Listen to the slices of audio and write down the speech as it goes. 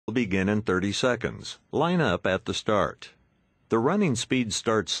will begin in 30 seconds. Line up at the start. The running speed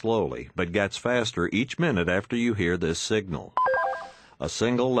starts slowly, but gets faster each minute after you hear this signal. A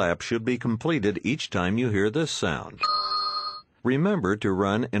single lap should be completed each time you hear this sound. Remember to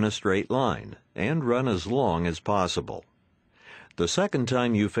run in a straight line, and run as long as possible. The second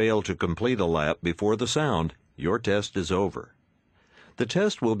time you fail to complete a lap before the sound, your test is over. The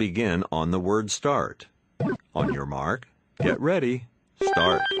test will begin on the word start. On your mark, get ready,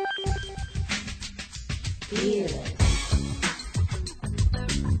 start.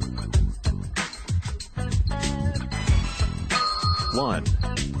 One,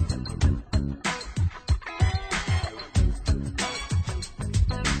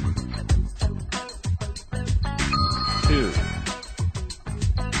 2,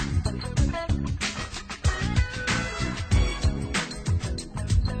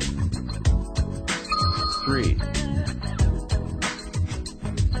 3,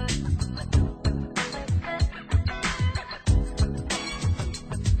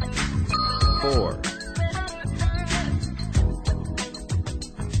 4,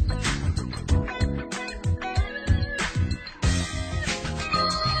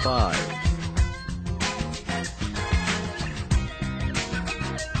 5,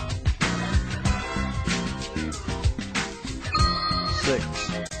 6,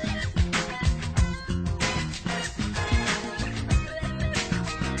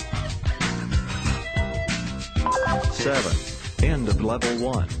 7. End of level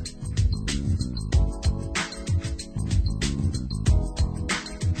 1.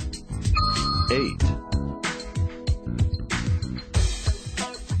 8.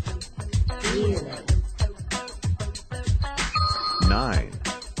 9.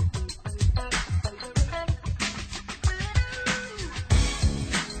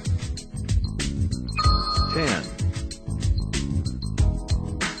 10.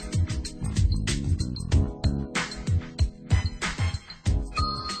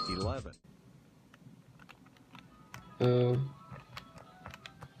 11.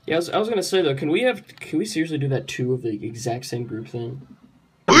 Yeah, I was gonna say though, can we seriously do that 2 of the exact same group thing?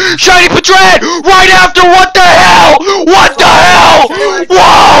 Shiny Patrat! Right after what the hell? What the hell?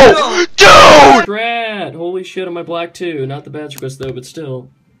 Whoa! Dude! Patrat! Holy shit on my black 2. Not the badge request though, but still.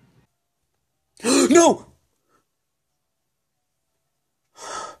 No!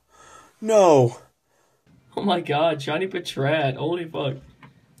 No. Oh my god, shiny Patrat. Holy fuck.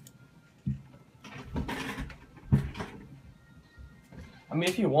 I mean,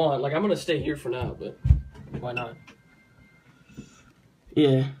 if you want, like, I'm gonna stay here for now, but why not?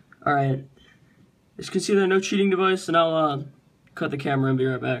 Yeah, alright. Just consider no cheating device, and I'll, cut the camera and be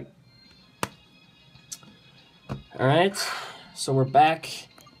right back. Alright, so we're back.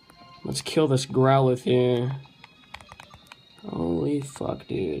 Let's kill this Growlithe here. Holy fuck,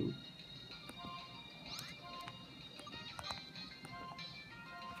 dude.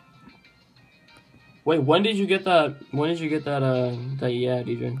 Wait, when did you get that? When did you get that? Yeah,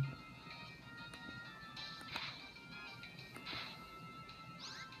 DJ.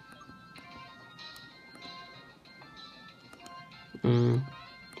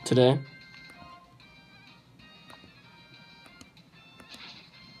 Today.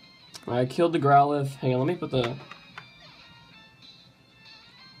 I killed the Growlithe. Hang on, let me put the.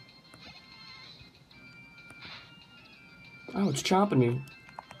 Oh, it's chopping me.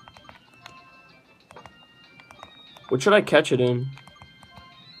 What should I catch it in?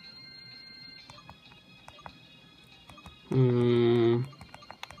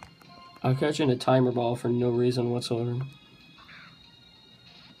 I'll catch it in a timer ball for no reason whatsoever.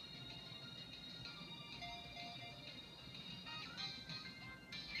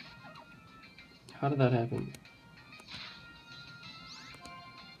 How did that happen?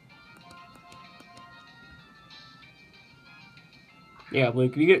 Yeah,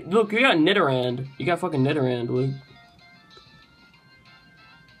 Luke, you got Nidoran. You got fucking Nidoran, Luke.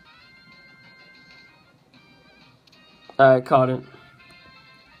 I caught it.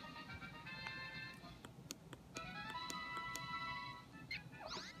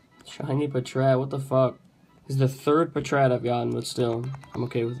 Shiny Patrat, what the fuck? This is the 3rd Patrat I've gotten, but still, I'm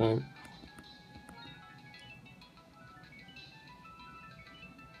okay with that.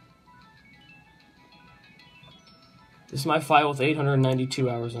 This is my file with 892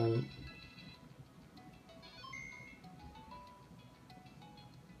 hours on it.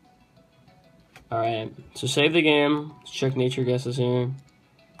 Alright, so save the game. Let's check nature guesses here.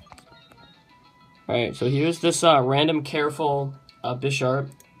 Alright, so here's this random careful Bisharp.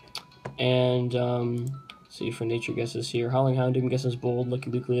 And see for nature guesses here. Howling Houndoom guesses bold. Lucky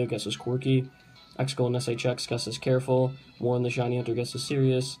Luke Leo guesses quirky. X Gold and SHX, Gus is careful. Warren the Shiny Hunter, Gus is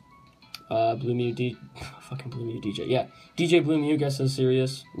serious. Blue Mew fucking Blue Mew DJ. Yeah, DJ Blue Mew, Gus is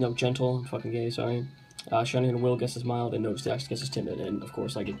serious. No, gentle. I'm fucking gay, sorry. Shiny Hunter Will, Gus is mild. And Notice Dax, Gus is timid. And of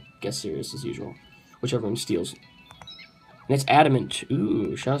course, I get Guess serious as usual. Whichever one steals. And it's Adamant.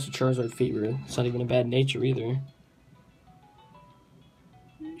 Ooh, shout out to Charizard Fever. It's not even a bad nature either.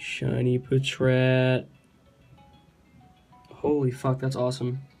 Shiny Patrat. Holy fuck, that's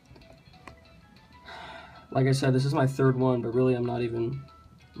awesome. Like I said, this is my third one, but really I'm not even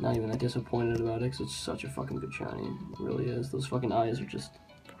that disappointed about it, because it's such a fucking good shiny. It really is. Those fucking eyes are just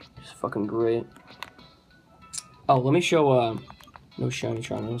fucking great. Oh, let me show, no shiny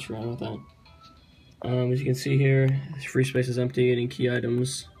Charmander, let's forget about that. As you can see here, this free space is empty, getting key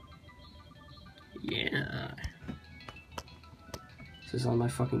items. Yeah. This is on my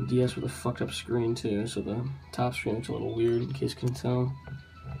fucking DS with a fucked up screen too, so the top screen looks a little weird in case you couldn't tell.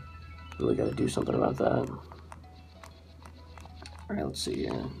 Really gotta do something about that. Alright, let's see.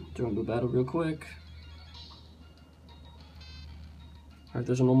 Join the battle real quick. Alright,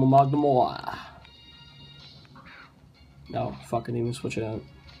 there's a normal Magnemore. No, fuck, I didn't even switch it out.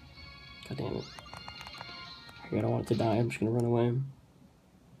 God damn it. I don't want it to die, I'm just gonna run away.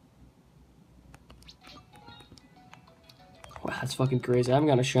 Wow, that's fucking crazy. I haven't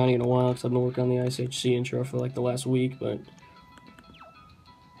gotten a shiny in a while because I've been working on the ISHC intro for like the last week, but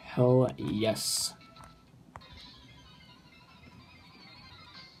hell yes.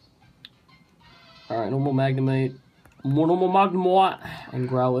 Alright, normal Magnemite. More normal Magnemite and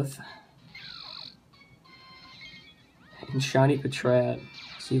Growlithe. And shiny Patrat.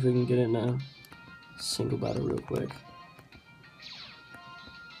 See if we can get it in a single battle real quick.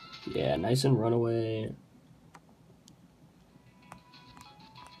 Yeah, nice and runaway.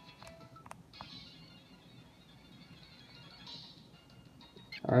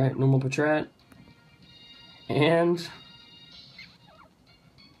 Alright, normal Patrat. And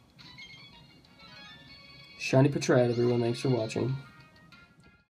shiny Patrat, everyone. Thanks for watching.